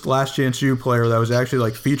first Last Chance U player that was actually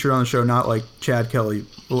like featured on the show, not like Chad Kelly,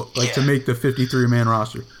 to make the 53-man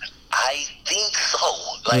roster? I think so.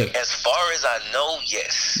 Like, as far as I know,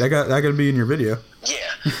 yes. That got to be in your video.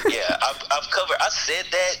 Yeah. I've covered. I said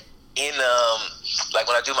that in like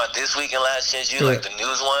when I do my This Week in Last Chance U, like the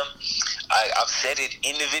news one. I've said it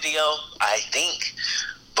in the video, I think,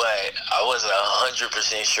 but I wasn't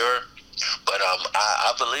 100% sure. But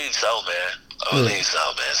I believe so, man. I believe so,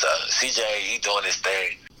 man. So CJ, he doing his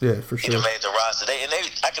thing. Yeah, for sure. He made the roster.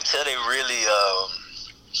 I can tell they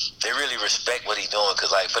really respect what he's doing,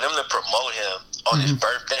 because like for them to promote him on his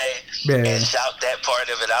birthday and shout that part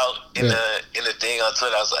of it out in the thing on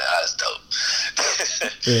Twitter, I was like, that's dope.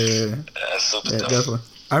 Yeah. That's super dope. Definitely.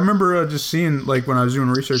 I remember just seeing, like, when I was doing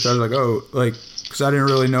research, I was like, oh, like, because I didn't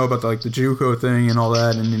really know about the JUCO thing and all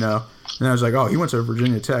that, and and I was like, oh, he went to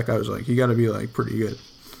Virginia Tech. I was like, he got to be like pretty good.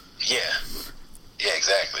 Yeah,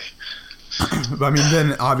 exactly. But I mean,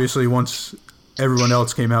 then obviously once everyone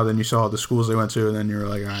else came out, then you saw the schools they went to, and then you were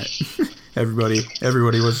like, all right,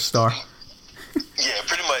 everybody was a star. Yeah,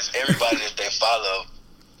 pretty much everybody that they follow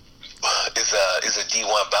is a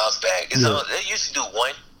D1 bounce back. They used to do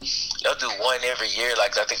one. They'll do one every year.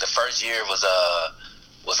 Like, I think the first year was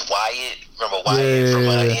Wyatt. Remember Wyatt from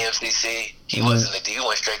EMCC? He wasn't a D. He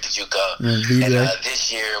went straight to JUCO. And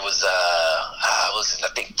this year was I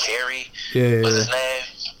think Kerry was his name.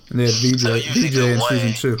 And they had VJ. So VJ in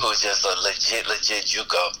season 2. Who's just a legit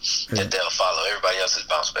JUCO that they'll follow. Everybody else is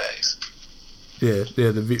bounce backs. Yeah.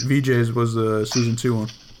 The VJ's was the season 2 one.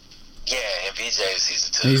 Yeah, and VJ is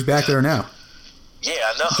season 2. And he's back there now. Yeah,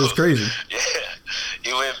 I know. It's crazy. Yeah,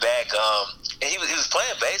 he went back. And he was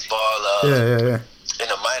playing baseball. Yeah. In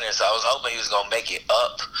the minors, so I was hoping he was gonna make it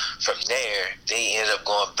up from there. Then he ended up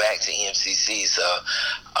going back to EMCC. So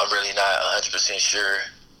I'm really not 100% sure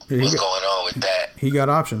what's going on with that. He got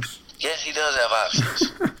options. Yes, he does have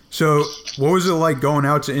options. So, what was it like going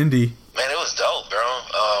out to Indy? Man, it was dope, bro.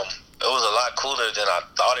 It was a lot cooler than I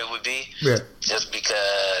thought it would be. Yeah. Just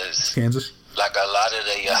because Kansas. Like a lot of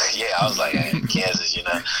the I was like, hey, Kansas,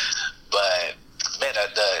 but man,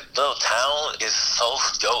 the little town is so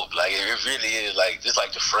dope. Like, it really is like just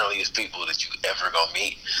like the friendliest people that you ever gonna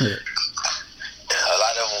meet. Yeah. A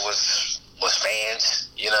lot of them was fans,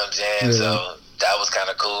 you know what I'm saying? Yeah. So that was kind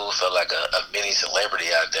of cool. Felt like a mini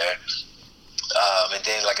celebrity out there. And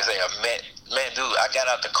then, like I say, I got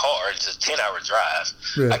out the car. It's a 10-hour drive.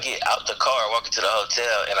 Yeah. I get out the car, walk into the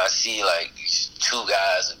hotel, and I see like 2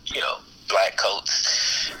 guys, black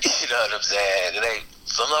coats. You know what I'm saying? And they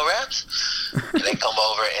Sumo Raps. And they come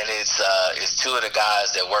over, and it's two of the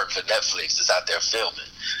guys that work for Netflix that's out there filming.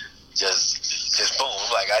 Just boom.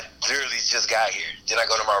 Like, I literally just got here. Then I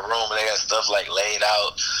go to my room, and they got stuff, like, laid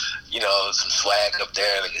out, you know, some swag up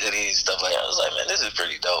there, like hoodies, stuff like that. I was like, man, this is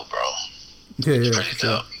pretty dope, bro. Yeah, pretty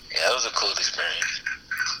dope. Yeah, it was a cool experience.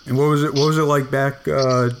 And what was it like back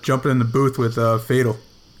jumping in the booth with Fatal?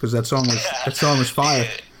 Because that song was fire.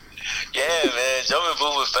 Yeah, man, jumping in the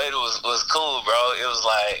booth with Fatal was cool, bro. It was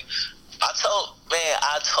like, I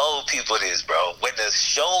told people this, bro. When the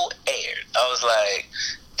show aired, I was like,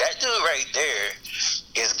 that dude right there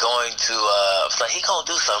is going to, like, he gonna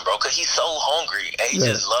do something, bro, because he's so hungry and he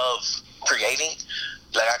just loves creating.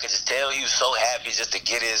 Like, I could just tell he was so happy just to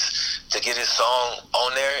get his song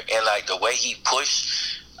on there, and like the way he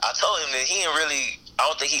pushed. I told him that he didn't really, I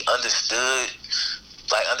don't think he understand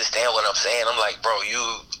what I'm saying. I'm like, bro, you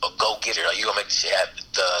a go-getter. Like, you gonna make this shit happen.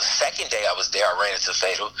 The second day I was there, I ran into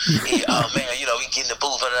Fatal. Oh, man, you know, we get in the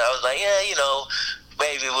booth, and I was like, yeah, you know,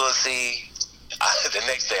 maybe we'll see. The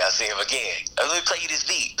next day I see him again. Let me play you this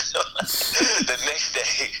beat. The next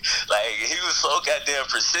day, like, he was so goddamn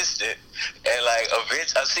persistent, and like,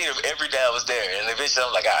 eventually, I seen him every day I was there, and eventually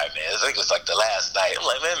I'm like, all right, man, I think it was like the last night. I'm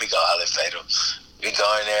like, man, let me go holler at Fatal. We go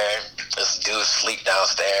in there, this dude sleep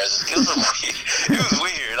downstairs. It was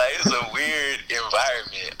weird. Like, it was a weird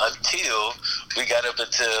environment until we got up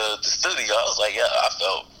into the studio. I was like, yeah, I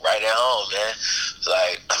felt right at home, man. It's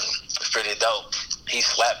like, it's pretty dope. He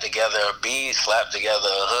slapped together a beat, slapped together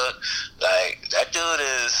a hook. Like, that dude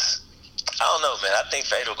is, I don't know, man. I think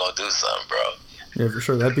Fatal gonna do something, bro. Yeah, for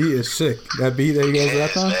sure. That beat is sick. That beat that you guys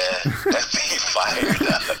rapped on? Man. That beat fire.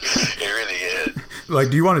 It really is. Like,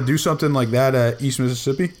 do you want to do something like that at East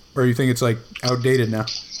Mississippi? Or you think it's, like, outdated now?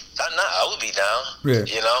 I would be down. Yeah.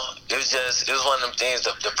 You know? It was one of them things.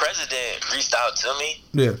 The president reached out to me.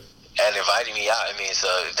 Yeah. And invited me out. I mean, so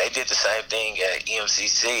they did the same thing at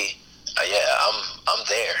EMCC. Yeah, I'm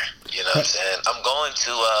there. You know what I'm saying?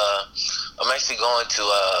 I'm actually going to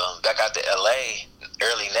back out to LA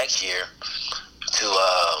early next year to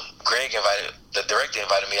the director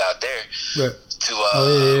invited me out there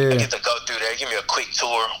to get to go through there, give me a quick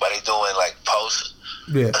tour while they doing like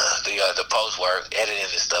the post work, editing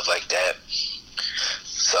and stuff like that.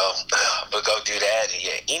 So we'll go do that. And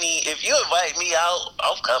yeah, if you invite me out,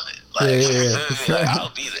 I'm coming. Like, like,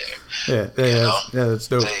 I'll be there. Yeah, that's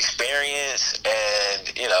dope. The experience,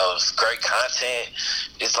 and you know, it's great content.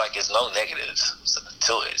 It's like it's no negatives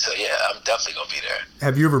to it. So yeah, I'm definitely gonna be there.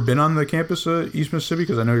 Have you ever been on the campus of East Mississippi?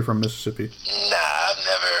 Because I know you're from Mississippi. Nah,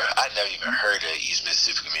 I never even heard of East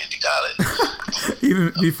Mississippi Community College.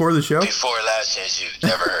 Even before the show? Before Last Chance U,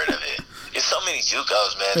 never heard of it. It's so many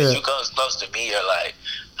JUCOs, man. The JUCOs close to me are like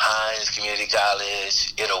Hines Community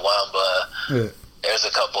College, Itawamba. Yeah. There's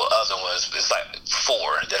a couple other ones. It's like 4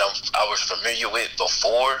 that I was familiar with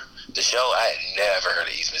before the show. I had never heard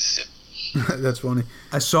of East Mississippi. That's funny.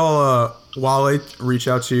 I saw Wale reach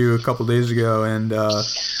out to you a couple days ago, and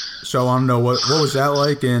so I want to know what was that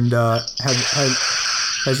like, and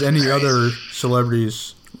has any other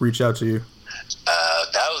celebrities reached out to you?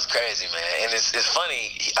 That was crazy, man. And it's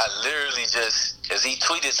funny. I literally because he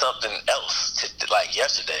tweeted something else like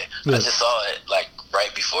yesterday. Yeah. I just saw it like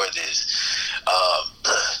right before this.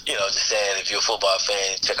 You know, just saying, if you're a football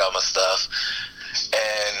fan, check out my stuff.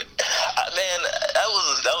 And man, that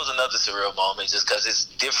was another surreal moment, just because it's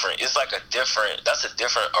different. It's like that's a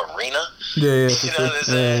different arena. Yeah, you know what I'm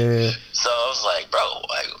saying? Yeah. So I was like, bro,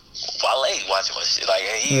 like, Wale watching my shit. Like,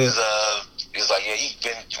 and he was like, yeah, he's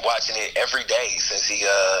been watching it every day since he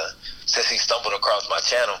stumbled across my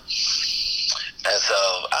channel. And so,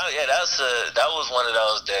 that was one of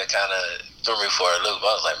those that kind of threw me for a loop.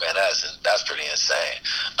 I was like, man, that's pretty insane.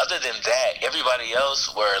 Other than that, everybody else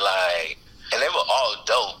were like, and they were all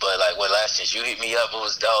dope, but like when Last Chance U hit me up, it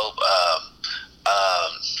was dope.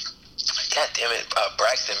 God damn it,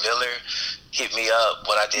 Braxton Miller hit me up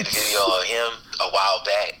when I did a video of him a while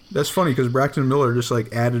back. That's funny, because Braxton Miller just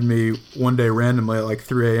like added me one day randomly at like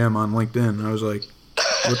 3 a.m. on LinkedIn, and I was like,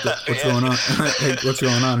 what's going on? Hey, what's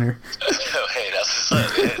going on here? Hey, that's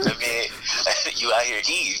what's up, man. I mean, you out here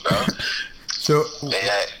eating, bro. So,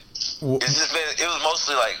 it was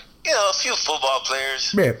mostly like, you know, a few football players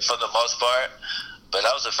for the most part, but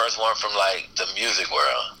that was the first one from like the music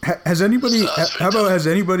world. Has anybody?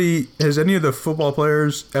 Has any of the football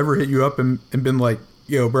players ever hit you up and been like,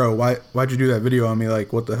 "Yo, bro, why'd you do that video on me?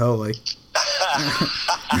 Like, what the hell? Like,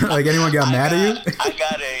 like anyone got mad at you?"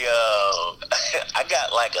 I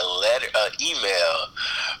got like an email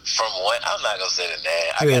from one. I'm not gonna say the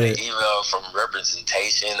name. I got an email from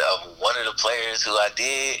representation of one of the players who I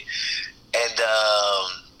did. And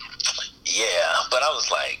yeah, but I was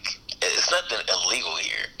like, it's nothing illegal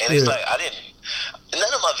here, and it's like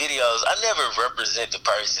none of my videos, I never represent the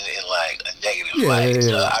person in like a negative light.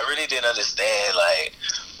 So I really didn't understand like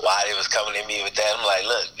why they was coming at me with that. I'm like,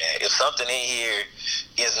 look, man, if something in here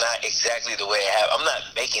is not exactly the way it happened, I'm not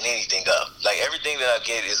making anything up. Like everything that I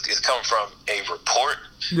get is coming from a report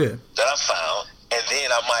that I found, and then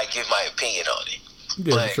I might give my opinion on it.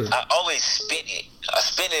 But I always spin it. I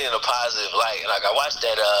spin it in a positive light. Like I watched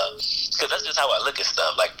that, because that's just how I look at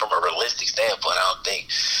stuff. Like from a realistic standpoint, I don't think,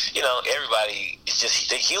 everybody is just,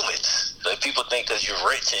 they're humans. Like people think because you're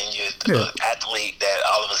rich and you're an athlete that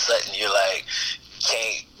all of a sudden you're like,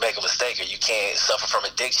 can't make a mistake or you can't suffer from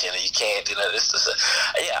addiction or you can't do this.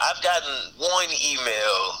 Yeah, I've gotten one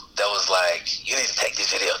email that was like, you need to take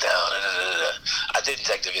this video down. I didn't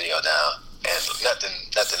take the video down, and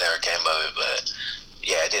nothing ever came of it, but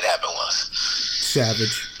yeah, it did happen once.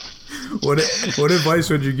 Savage. What advice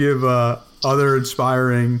would you give other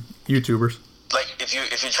inspiring YouTubers? Like if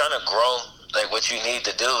you're trying to grow, like what you need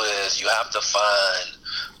to do is you have to find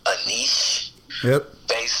a niche.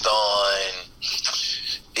 Based on,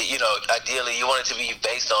 ideally you want it to be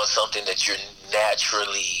based on something that you're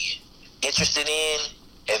naturally interested in,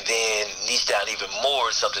 and then niche down even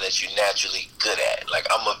more something that you're naturally good at. Like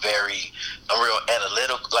I'm real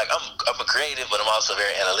analytical. Like I'm a creative, but I'm also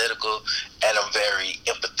very analytical, and I'm very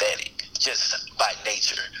empathetic just by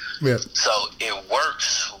nature. So it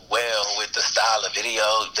works well with the style of video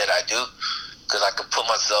that I do, because I could put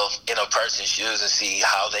myself in a person's shoes and see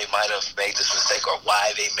how they might have made this mistake or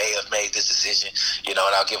why they may have made this decision, and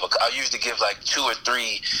I'll usually give like 2 or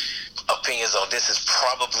 3 opinions on this is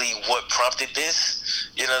probably what prompted this,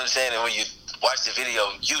 you know what I'm saying? And when you watch the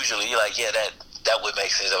video, usually you're like, yeah, that would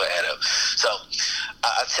make sense, that would add up. So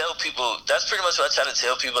I tell people, that's pretty much what I try to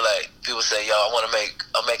tell people. Like people say, yo, I'm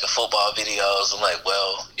making football videos. I'm like,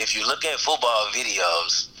 well, if you look at football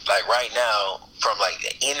videos, like right now, from like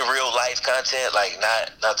in real life content, like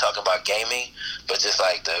not talking about gaming, but just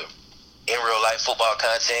like the in real life football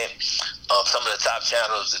content, some of the top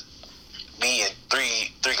channels, me and three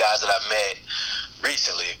guys that I met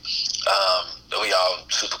recently, we all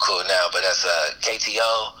super cool now, but that's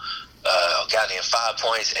KTO, a guy named 5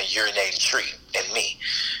 Points, and Urinating Tree, and me.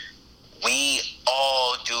 We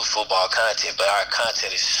all do football content, but our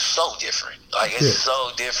content is so different. Like, it's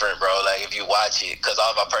so different, bro. Like, if you watch it, because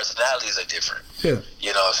all of our personalities are different.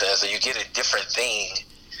 You know what I'm saying? So you get a different thing.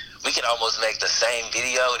 We can almost make the same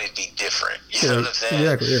video and it'd be different. You know what I'm saying?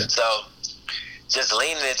 Exactly, So just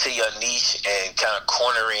leaning into your niche and kind of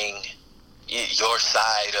cornering your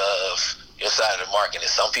side of the market. And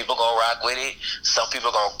some people gonna rock with it. Some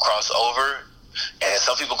people gonna cross over. And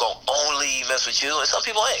some people gonna only mess with you, and some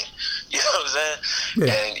people ain't. You know what I'm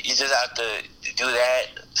saying? And you just have to do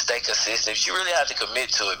that, stay consistent. You really have to commit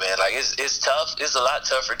to it, man. Like it's tough. It's a lot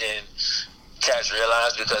tougher than cats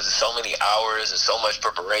realize, because there's so many hours and so much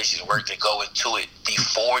preparation work to go into it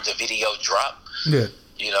before the video drop.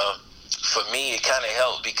 For me, it kind of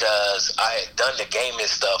helped because I had done the gaming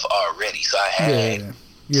stuff already, so I had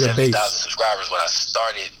 70,000 subscribers when I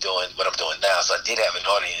started doing what I'm doing now. So I did have an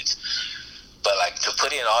audience. But like to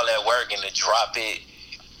put in all that work and to drop it,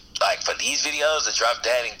 like for these videos, to drop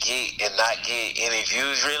that and not get any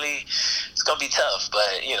views, really, it's gonna be tough.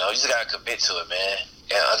 But you just gotta commit to it, man,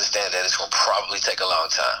 and understand that it's gonna probably take a long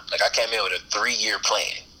time. Like I came in with a 3-year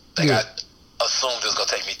plan. Like I assumed it was gonna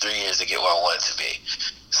take me 3 years to get where I wanted to be.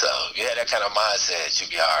 So if you had that kind of mindset,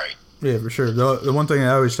 you'd be all right. Yeah, for sure. The one thing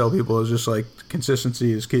I always tell people is just like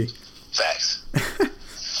consistency is key. Facts.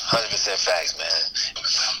 100% facts, man.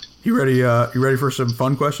 You ready for some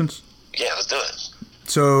fun questions? Yeah, let's do it.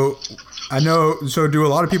 So do a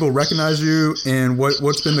lot of people recognize you, and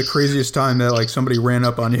what's been the craziest time that like somebody ran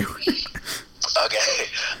up on you? Okay.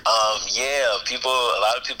 A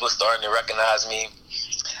lot of people starting to recognize me.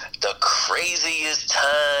 The craziest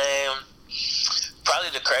time,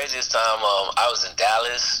 probably the craziest time, I was in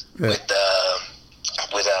Dallas with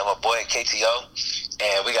my boy at KTO,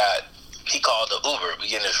 and he called the Uber. We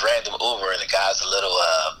get in this random Uber, and the guy's a little,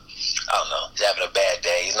 I don't know, he's having a bad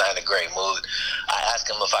day. He's not in a great mood. I asked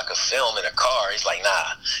him if I could film in a car. He's like,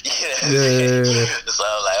 nah. So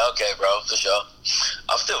I was like, okay, bro, for sure.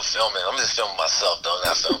 I'm still filming. I'm just filming myself, though,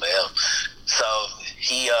 not filming him. So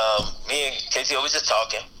me and KTO was just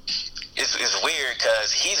talking. It's weird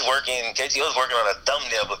because KTO's working on a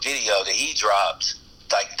thumbnail of a video that he dropped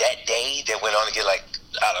like that day that went on to get like,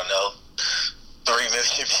 I don't know, 3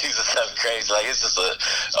 million views or something crazy. Like, it's just a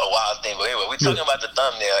wild thing. But anyway, we're talking about the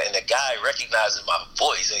thumbnail, and the guy recognizes my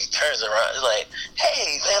voice, and he turns around. He's like,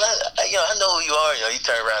 hey, man, I know who you are. He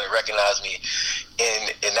turned around and recognized me.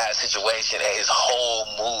 in that situation, and his whole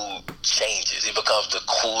mood changes. He becomes the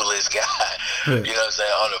coolest guy, you know what I'm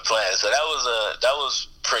saying, on the planet. So that was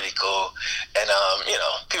pretty cool. And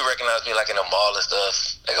people recognize me like in the mall and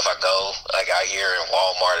stuff. Like if I go like out here in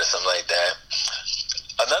Walmart or something like that.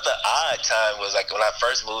 Another odd time was like when I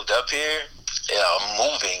first moved up here. I'm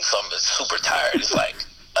moving, so I'm super tired. It's like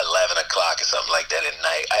 11 o'clock or something like that at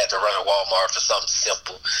night. I had to run to Walmart for something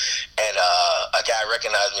simple. And a guy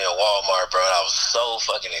recognized me at Walmart, bro, and I was so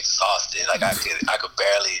fucking exhausted. Like I could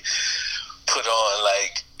barely put on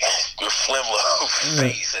like your flimlo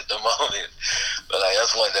face at the moment. But like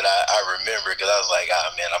that's one that I remember because I was like, oh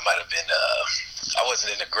man, I might have been I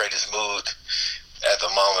wasn't in the greatest mood at the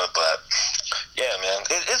moment, but yeah, man,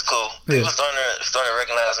 it's cool. People starting to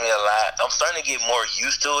recognize me a lot. I'm starting to get more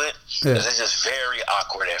used to it because it's just very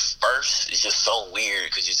awkward at first. It's just so weird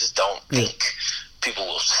because you just don't think people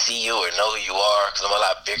will see you or know who you are because I'm a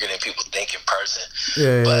lot bigger than people think in person.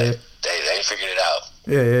 But they figured it out.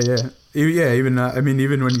 Yeah. Even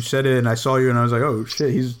even when you said it and I saw you and I was like, oh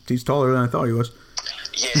shit, he's taller than I thought he was.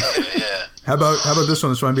 Yeah. How about this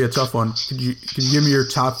one? This might be a tough one. Could you give me your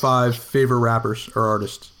top 5 favorite rappers or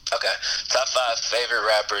artists? Okay, top 5 favorite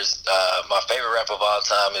rappers. My favorite rapper of all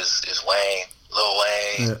time is Wayne, Lil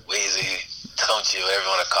Wayne, Weezy, Tunchi, whatever you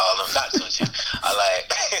want to call him. Not Tunchi. I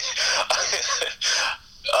like.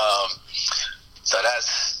 So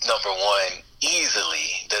that's number 1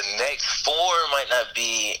 easily. The next 4 might not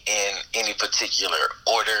be in any particular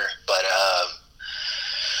order, but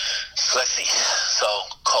let's see. So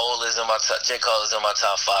Cole is in my top. J. Cole is in my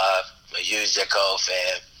top 5. I'm a huge J. Cole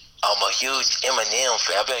fan. I'm a huge Eminem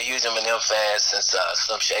fan. I've been a huge Eminem fan since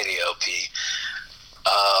Slim Shady LP.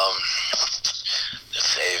 The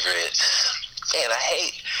favorite. Man,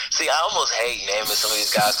 I almost hate naming some of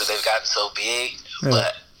these guys because they've gotten so big.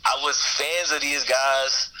 But I was fans of these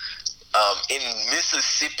guys in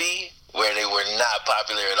Mississippi where they were not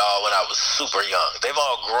popular at all when I was super young. They've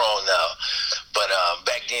all grown now. But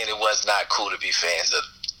back then it was not cool to be fans of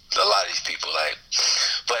a lot of these people.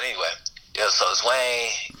 But anyway. Yeah, so it's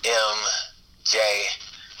Wayne, M, J,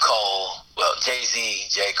 Cole, Jay-Z,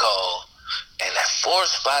 J. Cole, and that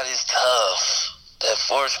 4th spot is tough.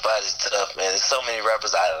 Man. There's so many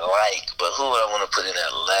rappers I like, but who would I want to put in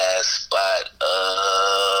that last spot?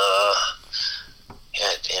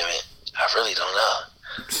 God damn it. I really don't know.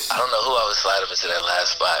 I don't know who I would slide up into that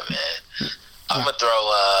last spot, man. I'm going to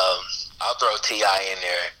I'll throw T.I. in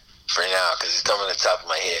there for now, because he's coming to the top of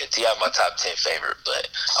my head. T.I. my top 10 favorite, but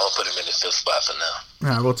I'm going to put him in the 5th spot for now.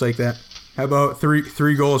 All right, we'll take that. How about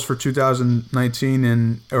three goals for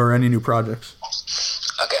 2019 or any new projects?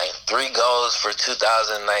 Okay, 3 goals for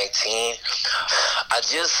 2019. I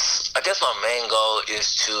guess my main goal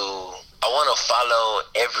is I want to follow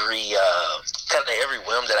every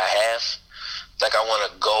whim that I have. Like I want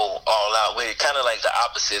to go all out with it, kind of like the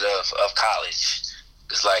opposite of college.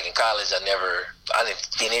 It's like in college, I didn't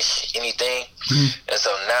finish anything. And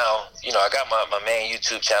so now, I got my main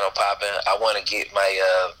YouTube channel popping. I want to get my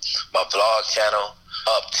vlog channel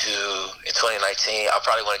up to, in 2019, I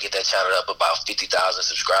probably want to get that channel up about 50,000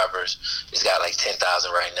 subscribers. It's got like 10,000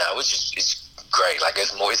 right now, which is it's great. Like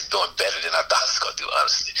it's doing better than I thought it was going to do,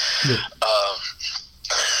 honestly.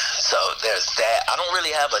 So there's that. I don't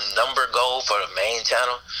really have a number goal for the main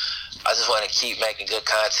channel. I just want to keep making good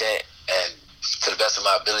content and to the best of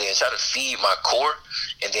my ability and try to feed my core,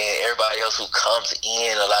 and then everybody else who comes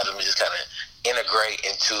in, a lot of them just kind of integrate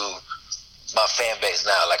into my fan base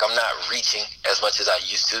now. Like I'm not reaching as much as I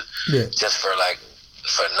used to, just for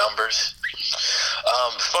numbers.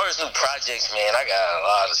 As far as new projects, man, I got a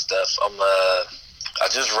lot of stuff. I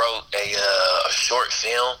just wrote a short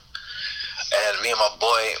film, and me and my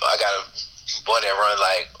boy, I got a boy that runs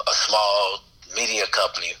like a small media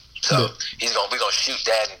company. So we're gonna shoot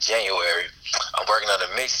that in January. I'm working on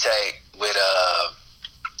a mixtape with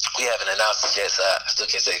we haven't announced it yet, so I still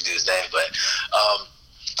can't say the dude's name, but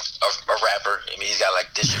a rapper. I mean, he's got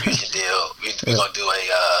like distribution deal. We're gonna do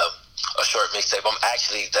a short mixtape.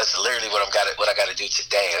 That's literally what I gotta do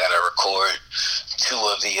today. I gotta record two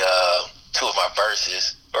of my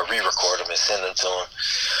verses, or re-record them and send them to him.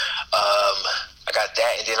 I got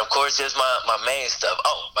that, and then of course there's my main stuff.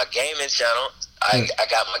 Oh, my gaming channel. I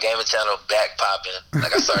got my gaming channel back popping.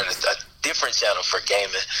 Like I started a different channel for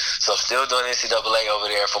gaming, so I'm still doing NCAA over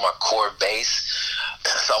there for my core base.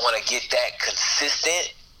 So I want to get that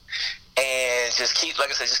consistent and just keep my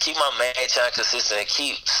main channel consistent and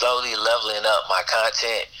keep slowly leveling up my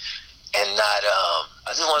content and not.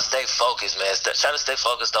 I just want to stay focused, man. Trying to stay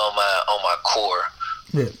focused on my core.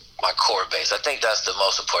 My core base. I think that's the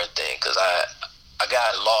most important thing, because I I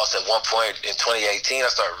got lost at one point in 2018. I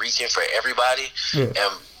started reaching for everybody, and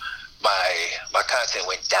my content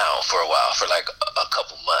went down for a while, for like a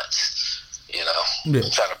couple months. You know,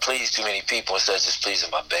 trying to please too many people instead of just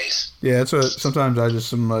pleasing my base. Yeah, that's what sometimes I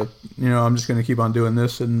just am like, you know, I'm just gonna keep on doing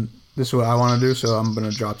this, and this is what I want to do, so I'm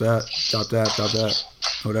gonna drop that,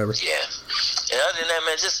 whatever. Yeah. And other than that,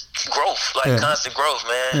 man, just growth, like constant growth,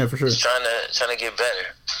 man. Yeah, for sure. Just trying to get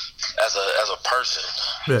better as a person.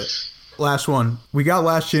 Yeah. Last one. We got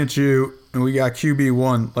Last Chance U, and we got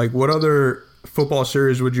QB1. Like, what other football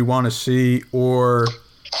series would you want to see, or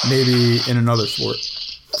maybe in another sport?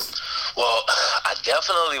 Well, I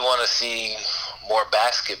definitely want to see more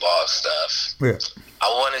basketball stuff. Yeah. I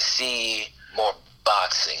want to see more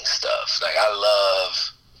boxing stuff. Like, I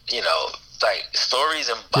love, you know, like, stories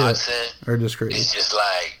in boxing are just crazy. It's just,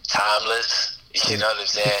 like, timeless. You know what I'm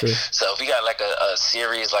saying? Sure. So if we got, like, a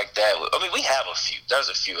series like that, I mean, we have a few. There's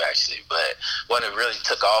a few, actually. But when it really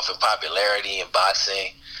took off in popularity in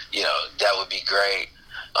boxing, you know, that would be great.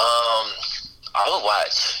 I would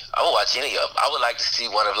watch any of them. I would like to see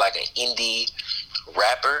one of, like, an indie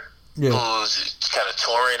rapper who's kind of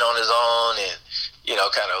touring on his own and, you know,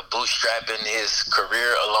 kind of bootstrapping his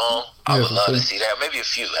career along. I would love to see that. Maybe a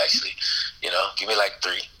few, actually. You know, give me like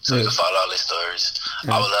 3 so we can follow all their stories.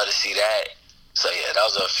 I would love to see that. So, yeah,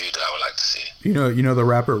 those are a few that I would like to see. You know the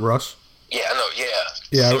rapper Russ? Yeah, I know,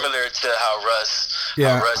 yeah. Similar to how Russ did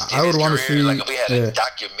I would his want career. to see, like, if we had a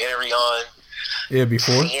documentary on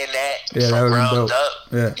before. Seeing that that would have been dope.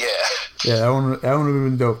 Up. Yeah, that one would have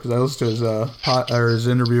been dope, because I listened to his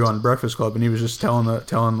interview on Breakfast Club, and he was just telling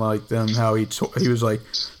like them how he was like,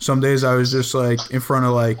 some days I was just like in front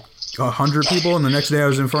of like 100 people, and the next day I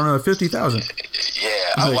was in front of 50,000. Yeah,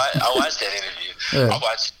 I watched that interview. I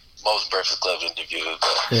watched most Breakfast Club interviews.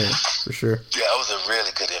 Yeah, for sure. Yeah, it was a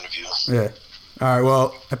really good interview. Yeah. All right,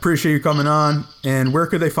 well, I appreciate you coming on. And where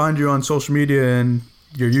could they find you on social media and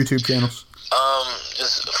your YouTube channels?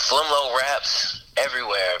 Just Flimlo Raps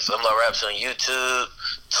everywhere. Flimlo Raps on YouTube,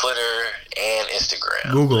 Twitter, and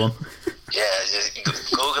Instagram. Google them. Yeah, just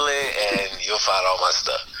Google it and you'll find all my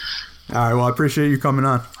stuff. All right, well, I appreciate you coming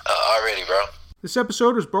on. Already, bro. This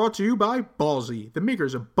episode was brought to you by Ballsy, the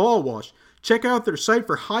makers of Ball Wash. Check out their site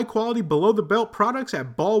for high-quality, below-the-belt products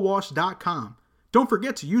at ballwash.com. Don't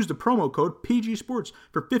forget to use the promo code PGSports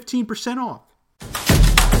for 15% off.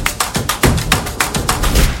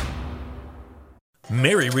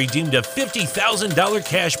 Mary redeemed a $50,000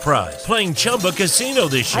 cash prize playing Chumba Casino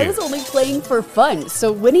this year. I was only playing for fun,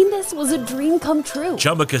 so winning this was a dream come true.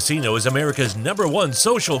 Chumba Casino is America's #1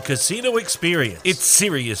 social casino experience. It's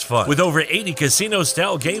serious fun. With over 80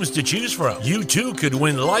 casino-style games to choose from, you too could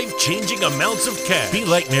win life-changing amounts of cash. Be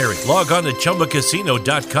like Mary. Log on to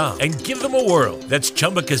ChumbaCasino.com and give them a whirl. That's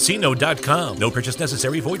ChumbaCasino.com. No purchase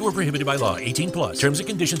necessary. Void or prohibited by law. 18+. Terms and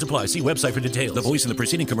conditions apply. See website for details. The voice in the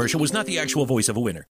preceding commercial was not the actual voice of a winner.